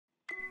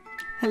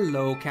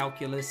Hello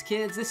calculus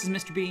kids, this is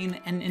Mr. Bean,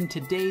 and in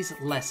today's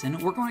lesson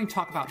we're going to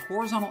talk about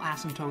horizontal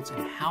asymptotes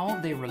and how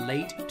they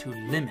relate to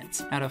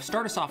limits. Now to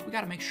start us off, we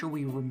got to make sure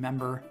we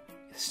remember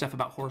stuff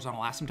about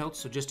horizontal asymptotes.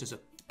 So just as a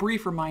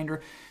brief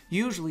reminder,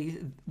 usually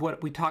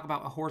what we talk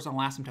about a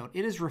horizontal asymptote,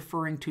 it is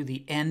referring to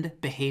the end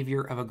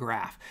behavior of a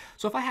graph.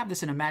 So if I have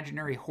this an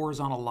imaginary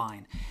horizontal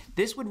line,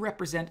 this would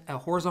represent a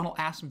horizontal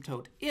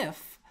asymptote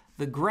if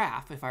the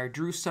graph, if I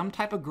drew some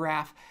type of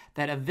graph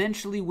that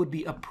eventually would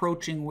be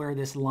approaching where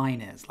this line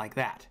is, like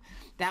that,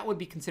 that would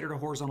be considered a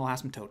horizontal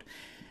asymptote.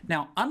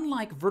 Now,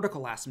 unlike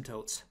vertical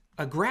asymptotes,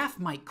 a graph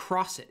might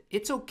cross it.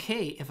 It's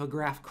okay if a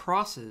graph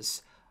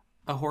crosses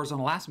a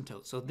horizontal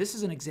asymptote. So this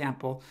is an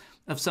example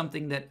of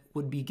something that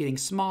would be getting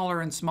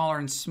smaller and smaller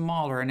and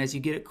smaller, and as you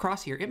get it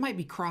across here, it might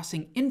be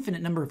crossing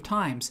infinite number of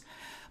times,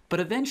 but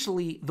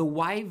eventually the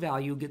y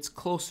value gets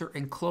closer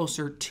and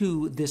closer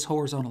to this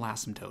horizontal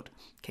asymptote.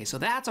 Okay, so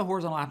that's a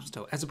horizontal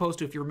asymptote, as opposed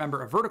to, if you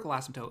remember, a vertical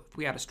asymptote. If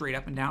we had a straight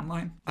up and down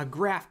line, a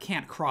graph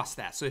can't cross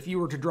that. So if you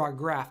were to draw a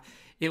graph,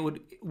 it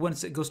would,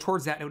 once it goes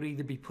towards that, it would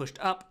either be pushed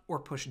up or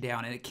pushed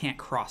down, and it can't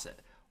cross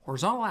it.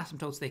 Horizontal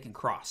asymptotes, they can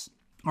cross.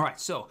 All right,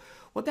 so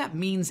what that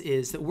means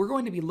is that we're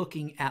going to be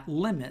looking at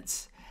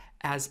limits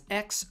as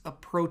x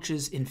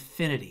approaches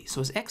infinity.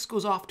 So as x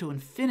goes off to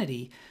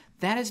infinity,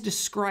 that is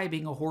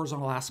describing a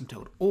horizontal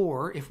asymptote.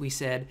 Or if we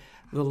said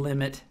the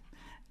limit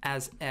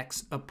as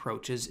x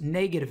approaches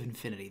negative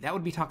infinity, that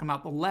would be talking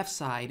about the left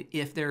side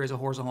if there is a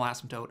horizontal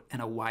asymptote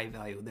and a y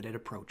value that it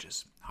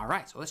approaches. All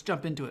right, so let's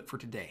jump into it for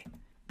today.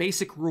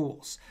 Basic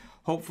rules.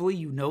 Hopefully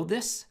you know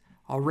this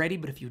already,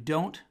 but if you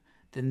don't,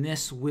 then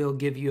this will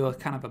give you a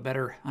kind of a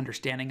better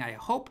understanding, I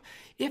hope.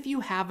 If you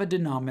have a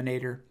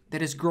denominator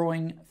that is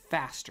growing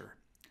faster,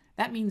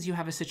 that means you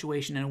have a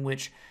situation in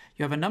which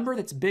you have a number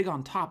that's big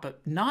on top,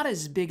 but not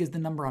as big as the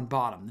number on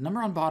bottom. The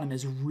number on bottom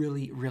is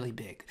really, really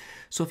big.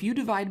 So if you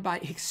divide by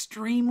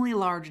extremely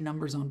large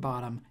numbers on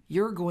bottom,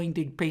 you're going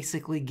to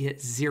basically get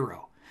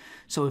 0.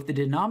 So if the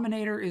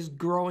denominator is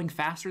growing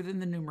faster than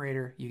the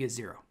numerator, you get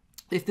 0.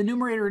 If the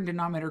numerator and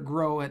denominator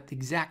grow at the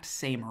exact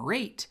same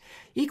rate,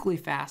 equally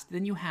fast,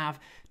 then you have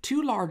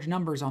two large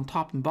numbers on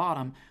top and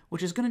bottom,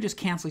 which is going to just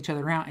cancel each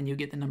other out, and you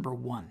get the number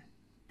 1.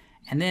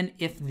 And then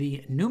if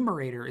the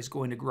numerator is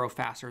going to grow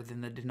faster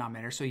than the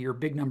denominator, so your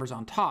big number's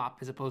on top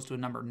as opposed to a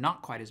number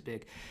not quite as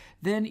big,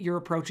 then you're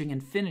approaching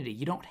infinity.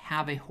 You don't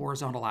have a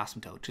horizontal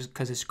asymptote just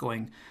because it's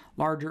going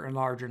larger and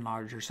larger and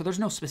larger. So there's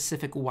no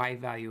specific y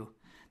value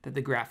that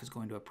the graph is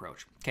going to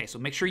approach. Okay, so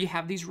make sure you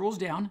have these rules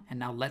down, and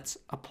now let's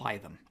apply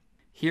them.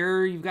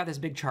 Here you've got this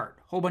big chart,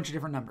 a whole bunch of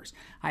different numbers.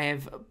 I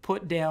have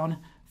put down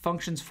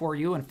functions for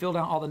you and filled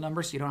out all the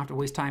numbers so you don't have to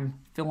waste time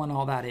filling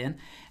all that in.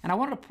 And I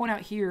wanted to point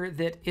out here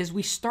that as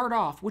we start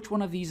off, which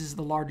one of these is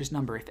the largest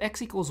number? If x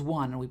equals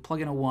 1 and we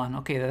plug in a 1,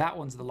 okay, that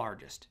one's the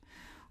largest.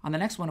 On the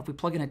next one, if we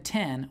plug in a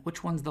 10,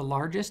 which one's the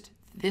largest?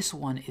 This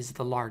one is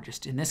the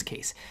largest in this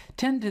case.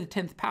 10 to the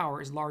 10th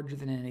power is larger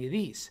than any of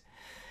these.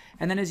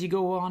 And then as you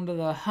go on to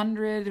the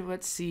 100,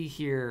 let's see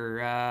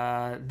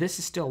here, this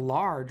is still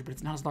large, but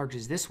it's not as large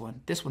as this one.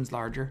 This one's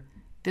larger.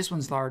 This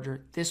one's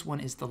larger. This one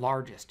is the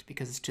largest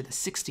because it's to the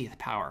 60th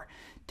power,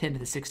 10 to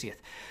the 60th.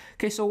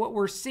 Okay, so what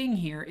we're seeing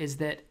here is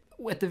that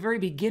at the very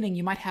beginning,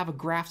 you might have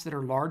graphs that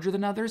are larger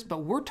than others, but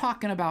we're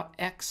talking about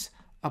x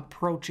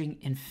approaching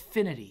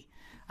infinity.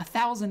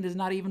 1,000 is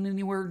not even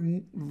anywhere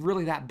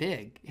really that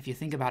big if you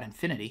think about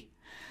infinity.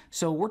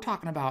 So we're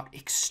talking about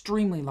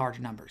extremely large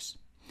numbers.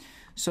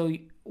 So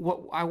what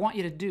I want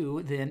you to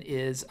do then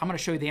is, I'm going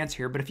to show you the answer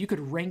here, but if you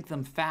could rank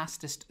them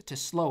fastest to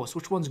slowest,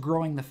 which one's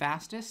growing the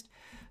fastest?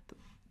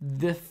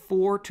 The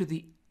 4 to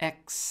the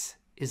x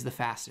is the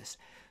fastest.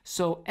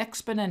 So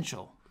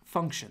exponential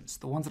functions,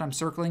 the ones that I'm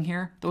circling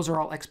here, those are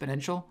all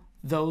exponential.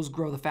 Those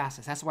grow the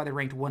fastest. That's why they're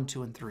ranked 1,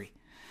 2, and 3.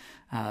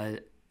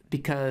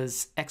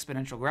 Because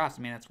exponential graphs,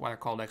 I mean, that's why they're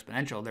called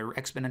exponential. Their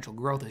exponential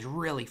growth is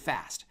really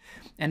fast.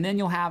 And then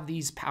you'll have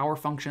these power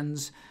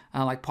functions,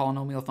 like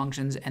polynomial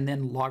functions, and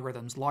then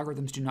logarithms.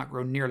 Logarithms do not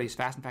grow nearly as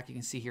fast. In fact, you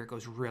can see here it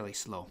goes really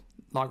slow.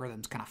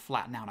 Logarithms kind of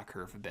flatten out a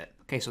curve a bit.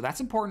 Okay, so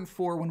that's important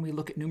for when we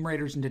look at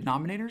numerators and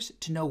denominators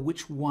to know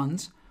which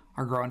ones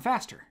are growing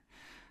faster.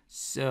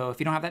 So if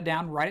you don't have that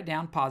down, write it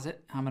down, pause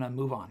it. I'm going to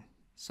move on.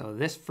 So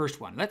this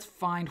first one, let's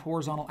find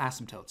horizontal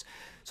asymptotes.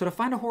 So to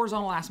find a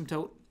horizontal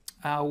asymptote,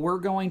 we're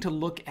going to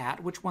look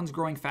at which one's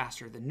growing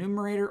faster, the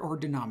numerator or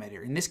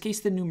denominator. In this case,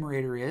 the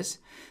numerator is.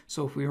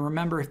 So if we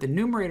remember, if the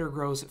numerator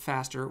grows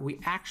faster, we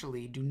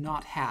actually do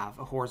not have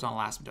a horizontal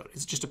asymptote.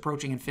 It's just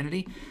approaching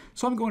infinity.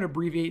 So I'm going to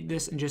abbreviate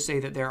this and just say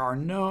that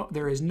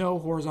there is no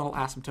horizontal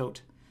asymptote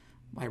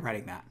by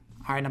writing that.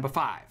 All right, number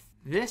 5.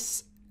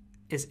 This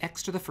is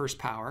x to the first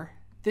power.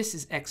 This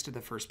is x to the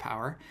first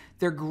power.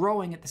 They're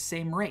growing at the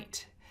same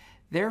rate.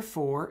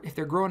 Therefore, if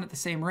they're growing at the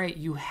same rate,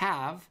 you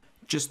have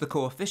just the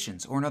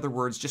coefficients, or in other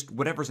words, just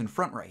whatever's in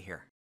front right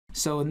here.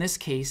 So in this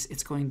case,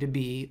 it's going to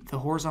be the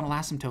horizontal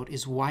asymptote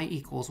is y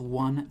equals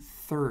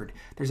 1/3.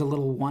 There's a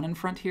little 1 in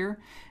front here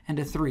and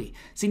a 3.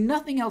 See,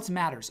 nothing else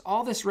matters.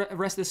 All this rest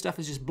of this stuff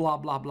is just blah,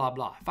 blah, blah,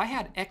 blah. If I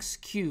had x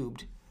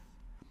cubed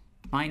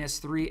minus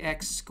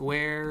 3x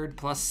squared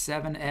plus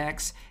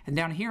 7x. And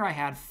down here I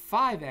had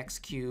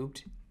 5x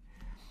cubed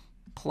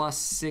plus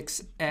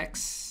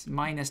 6x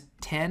minus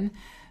 10.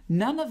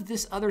 None of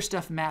this other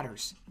stuff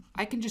matters.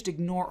 I can just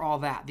ignore all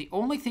that. The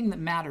only thing that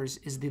matters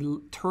is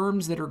the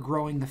terms that are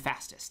growing the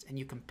fastest, and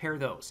you compare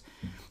those.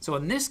 So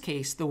in this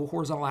case, the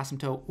horizontal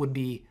asymptote would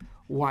be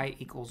y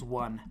equals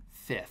 1/5,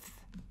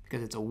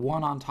 because it's a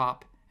 1 on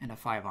top and a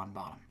 5 on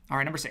bottom. All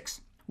right, number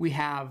 6. We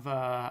have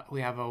a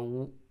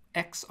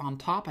x on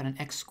top and an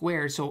x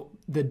squared, so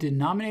the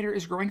denominator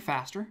is growing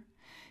faster.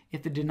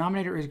 If the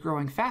denominator is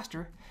growing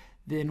faster,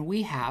 then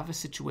we have a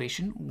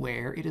situation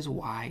where it is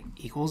y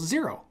equals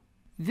 0.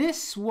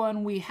 This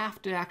one we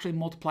have to actually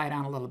multiply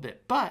down a little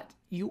bit, but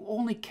you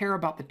only care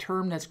about the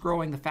term that's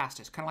growing the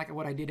fastest, kind of like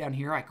what I did down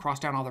here. I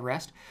crossed down all the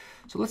rest.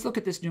 So let's look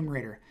at this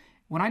numerator.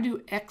 When I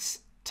do x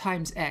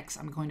times x,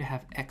 I'm going to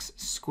have x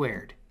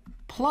squared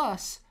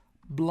plus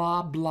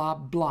blah, blah,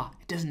 blah.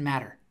 It doesn't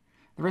matter.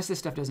 The rest of this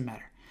stuff doesn't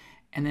matter.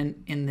 And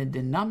then in the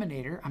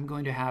denominator, I'm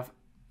going to have,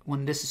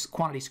 when this is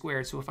quantity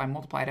squared, so if I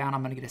multiply down,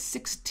 I'm going to get a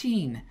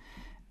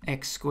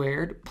 16x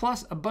squared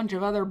plus a bunch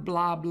of other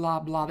blah,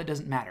 blah, blah that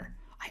doesn't matter.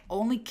 I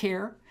only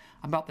care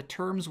about the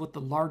terms with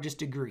the largest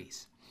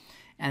degrees.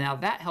 And now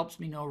that helps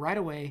me know right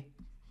away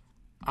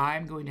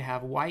I'm going to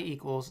have y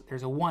equals,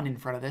 there's a 1 in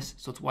front of this,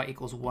 so it's y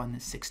equals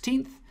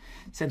 1/16.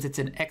 Since it's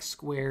an x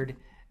squared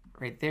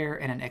right there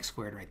and an x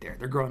squared right there.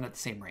 They're growing at the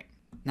same rate.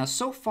 Now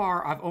so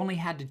far I've only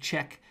had to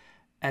check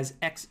as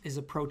x is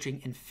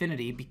approaching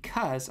infinity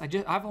because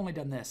I've only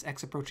done this,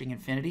 x approaching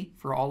infinity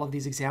for all of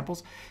these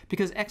examples,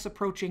 because x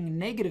approaching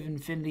negative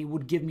infinity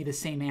would give me the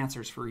same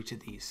answers for each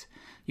of these.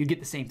 You'd get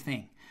the same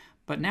thing.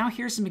 But now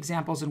here's some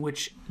examples in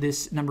which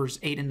this numbers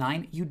 8 and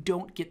 9, you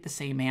don't get the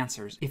same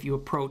answers if you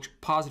approach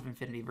positive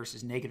infinity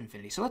versus negative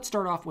infinity. So let's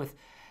start off with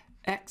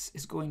x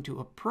is going to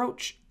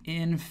approach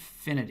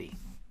infinity.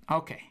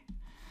 Okay.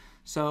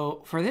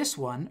 So for this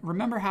one,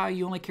 remember how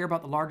you only care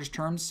about the largest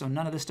terms, so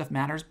none of this stuff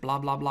matters, blah,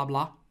 blah, blah,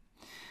 blah.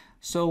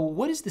 So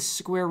what is the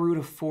square root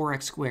of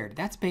 4x squared?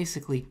 That's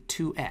basically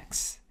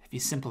 2x, if you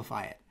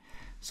simplify it.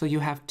 So you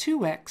have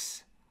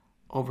 2x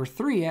over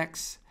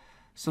 3x,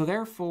 so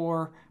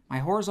therefore my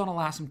horizontal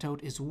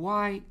asymptote is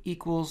y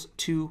equals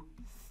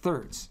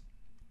 2/3.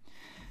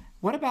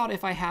 What about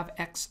if I have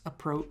x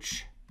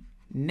approach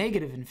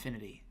negative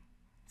infinity?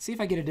 See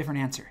if I get a different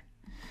answer.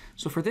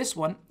 So for this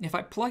one, if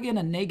I plug in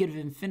a negative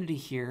infinity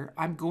here,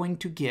 I'm going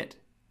to get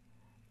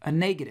a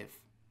negative.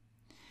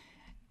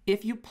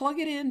 If you plug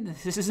it in,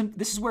 this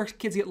is where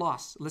kids get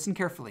lost. Listen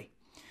carefully.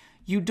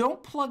 You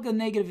don't plug a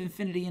negative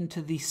infinity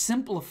into the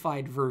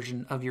simplified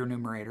version of your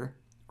numerator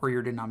or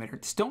your denominator.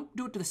 Just don't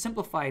do it to the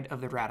simplified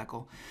of the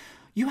radical.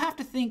 You have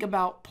to think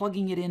about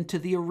plugging it into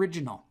the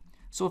original.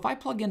 So if I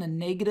plug in a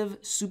negative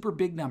super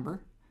big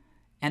number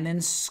and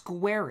then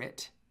square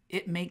it,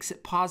 it makes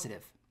it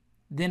positive.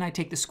 Then I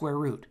take the square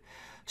root.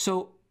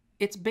 So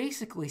it's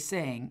basically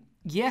saying,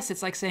 yes,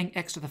 it's like saying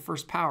x to the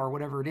first power,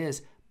 whatever it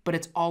is, but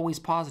it's always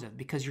positive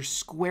because you're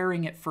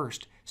squaring it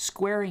first.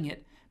 Squaring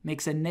it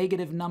makes a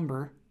negative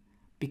number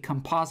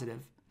become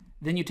positive.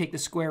 Then you take the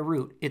square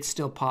root, it's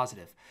still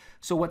positive.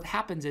 So what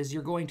happens is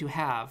you're going to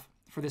have,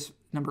 for this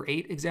number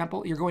 8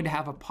 example, you're going to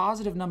have a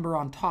positive number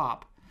on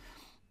top,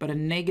 but a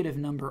negative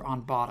number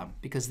on bottom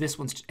because this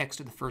one's x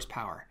to the first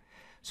power.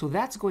 So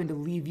that's going to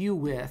leave you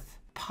with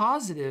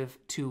positive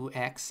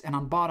 2x, and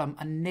on bottom,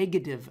 a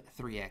negative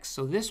 3x.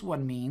 So this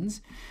one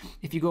means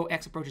if you go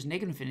x approaches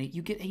negative infinity,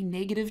 you get a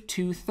negative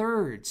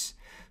 2/3.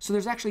 So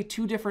there's actually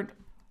two different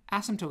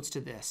asymptotes to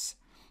this.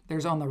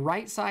 There's on the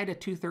right side a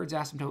 2/3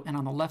 asymptote, and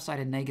on the left side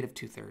a negative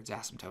 2/3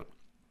 asymptote.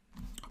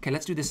 Okay,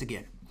 let's do this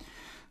again.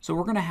 So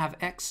we're going to have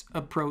x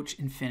approach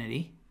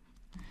infinity.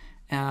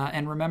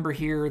 And remember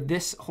here,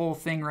 this whole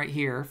thing right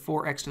here,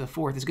 4x to the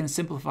 4th, is going to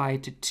simplify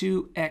to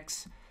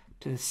 2x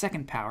to the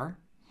 2nd power.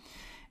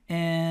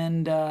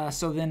 And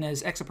so then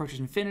as x approaches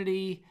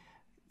infinity,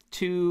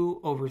 2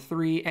 over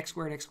 3, x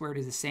squared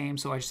is the same,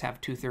 so I just have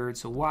 2/3,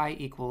 so y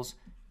equals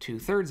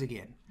 2/3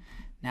 again.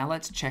 Now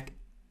let's check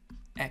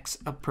x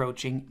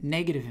approaching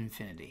negative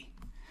infinity.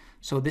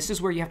 So this is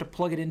where you have to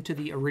plug it into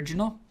the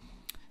original.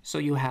 So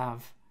you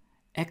have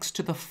x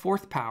to the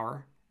 4th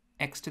power,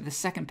 x to the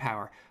 2nd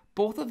power.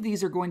 Both of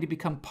these are going to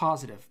become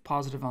positive.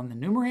 Positive on the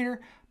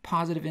numerator,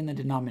 positive in the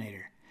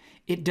denominator.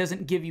 It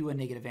doesn't give you a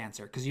negative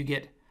answer because you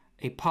get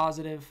a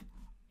positive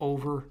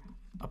over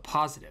a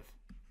positive.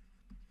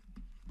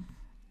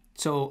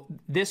 So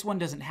this one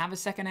doesn't have a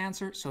second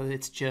answer, so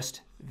it's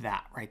just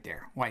that right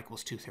there, y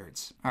equals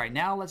 2/3. All right,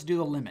 now let's do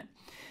the limit.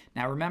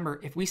 Now remember,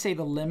 if we say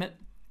the limit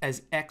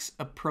as x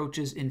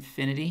approaches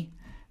infinity,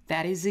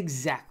 that is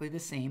exactly the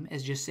same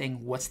as just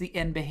saying what's the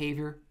end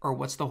behavior or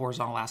what's the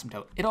horizontal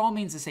asymptote. It all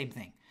means the same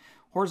thing.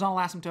 Horizontal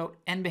asymptote,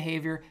 end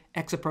behavior,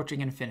 x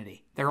approaching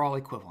infinity. They're all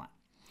equivalent.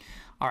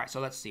 All right,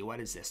 so let's see, what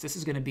is this? This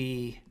is going to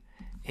be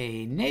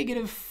a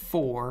negative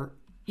 4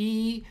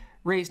 e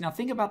raised, now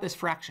think about this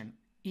fraction,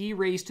 e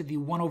raised to the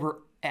 1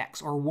 over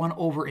x, or 1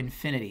 over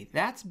infinity.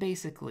 That's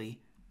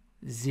basically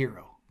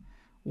 0.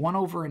 1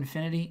 over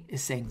infinity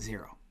is saying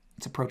 0.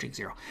 It's approaching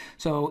 0.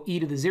 So e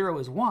to the 0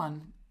 is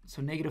 1.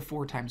 So negative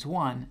 4 times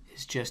 1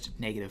 is just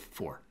negative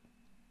 4.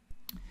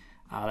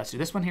 Let's do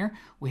this one here.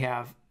 We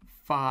have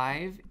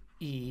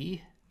 5e.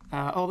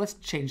 Oh, let's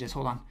change this.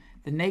 Hold on.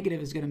 The negative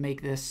is going to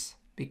make this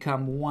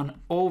become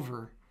 1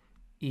 over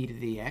e to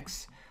the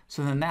x.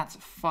 So then that's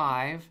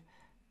 5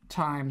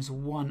 times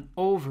 1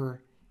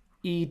 over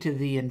e to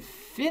the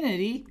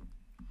infinity.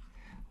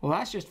 Well,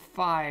 that's just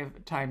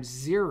 5 times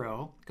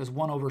 0, because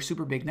 1 over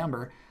super big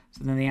number.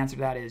 So then the answer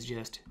to that is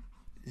just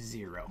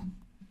 0.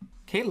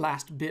 Okay,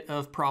 last bit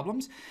of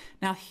problems.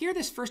 Now here,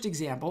 this first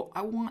example,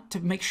 I want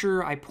to make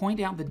sure I point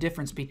out the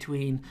difference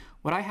between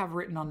what I have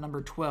written on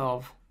number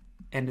 12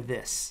 and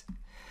this.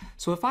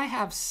 So if I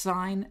have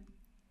sine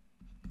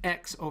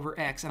x over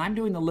x, and I'm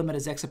doing the limit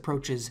as x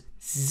approaches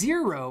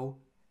 0,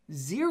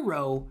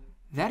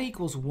 that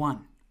equals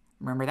 1.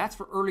 Remember, that's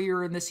for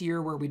earlier in this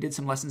year where we did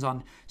some lessons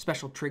on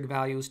special trig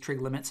values,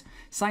 trig limits.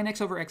 Sine x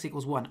over x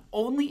equals 1,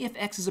 only if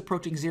x is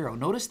approaching 0.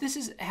 Notice this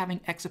is having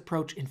x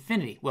approach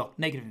infinity, well,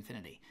 negative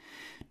infinity.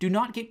 Do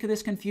not get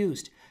this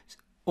confused.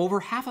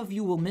 Over half of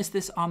you will miss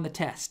this on the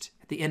test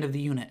at the end of the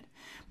unit,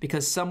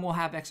 because some will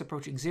have x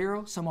approaching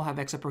 0, some will have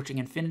x approaching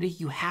infinity.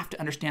 You have to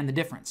understand the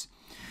difference.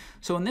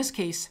 So in this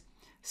case,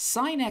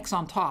 sine x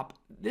on top,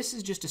 this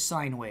is just a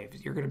sine wave.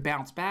 You're going to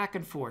bounce back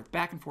and forth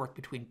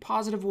between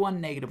positive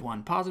 1, negative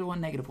 1, positive 1,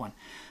 negative 1.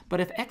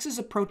 But if x is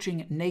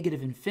approaching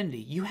negative infinity,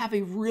 you have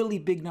a really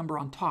big number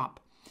on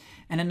top,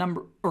 and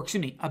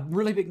a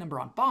really big number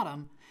on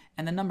bottom,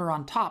 and the number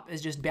on top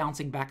is just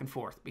bouncing back and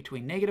forth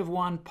between negative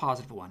 1,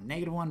 positive 1,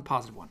 negative 1,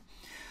 positive 1.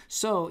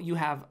 So you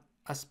have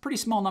a pretty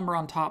small number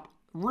on top,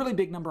 really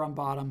big number on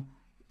bottom.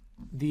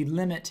 The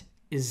limit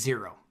is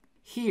 0.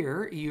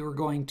 Here, you're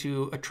going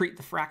to treat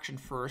the fraction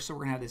first. So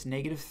we're going to have this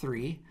negative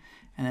 3,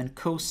 and then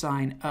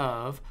cosine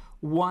of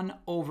 1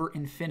 over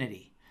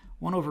infinity.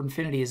 1 over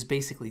infinity is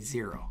basically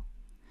 0.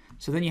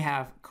 So then you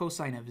have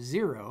cosine of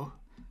 0.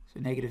 So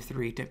negative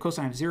 3 to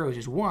cosine of 0 is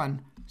just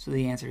 1. So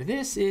the answer to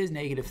this is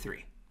negative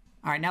 3.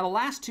 All right, now the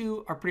last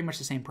two are pretty much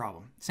the same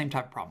problem, same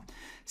type of problem.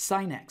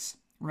 Sine x.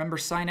 Remember,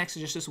 sine x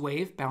is just this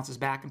wave, bounces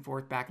back and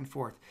forth, back and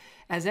forth.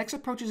 As x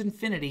approaches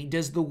infinity,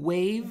 does the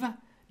wave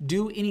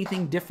do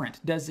anything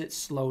different? Does it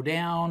slow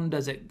down?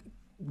 Does it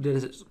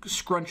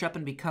scrunch up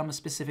and become a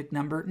specific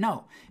number?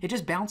 No, it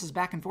just bounces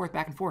back and forth,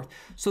 back and forth.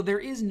 So there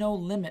is no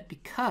limit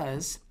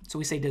because, so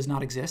we say does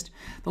not exist.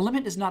 The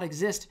limit does not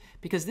exist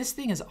because this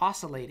thing is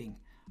oscillating.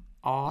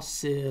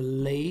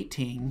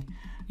 Oscillating.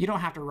 You don't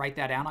have to write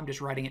that down. I'm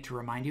just writing it to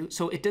remind you.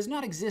 So it does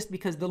not exist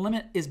because the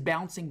limit is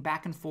bouncing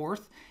back and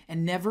forth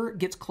and never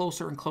gets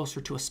closer and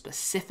closer to a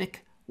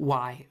specific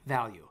y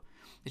value.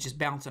 It's just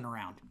bouncing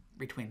around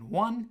between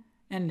 1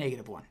 and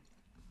negative 1.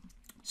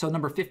 So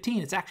number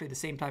 15, it's actually the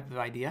same type of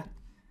idea.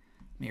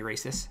 Let me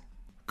erase this.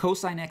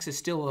 Cosine x is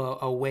still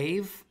a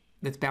wave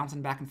that's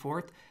bouncing back and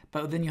forth,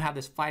 but then you have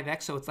this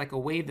 5x, so it's like a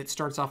wave that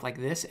starts off like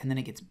this, and then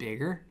it gets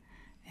bigger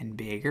and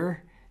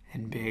bigger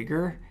and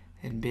bigger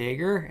and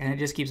bigger, and it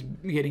just keeps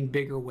getting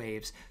bigger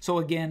waves. So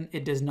again,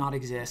 it does not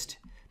exist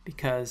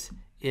because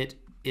it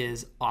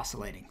is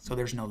oscillating. So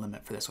there's no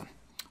limit for this one.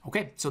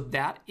 Okay, so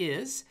that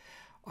is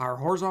our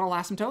horizontal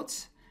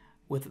asymptotes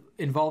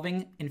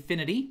involving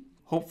infinity.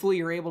 Hopefully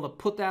you're able to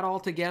put that all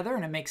together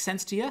and it makes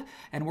sense to you.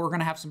 And we're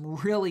gonna have some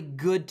really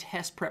good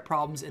test prep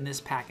problems in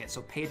this packet.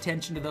 So pay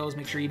attention to those,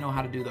 make sure you know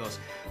how to do those.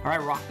 All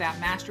right, rock that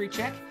mastery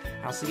check.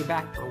 I'll see you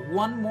back for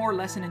one more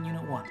lesson in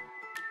Unit 1.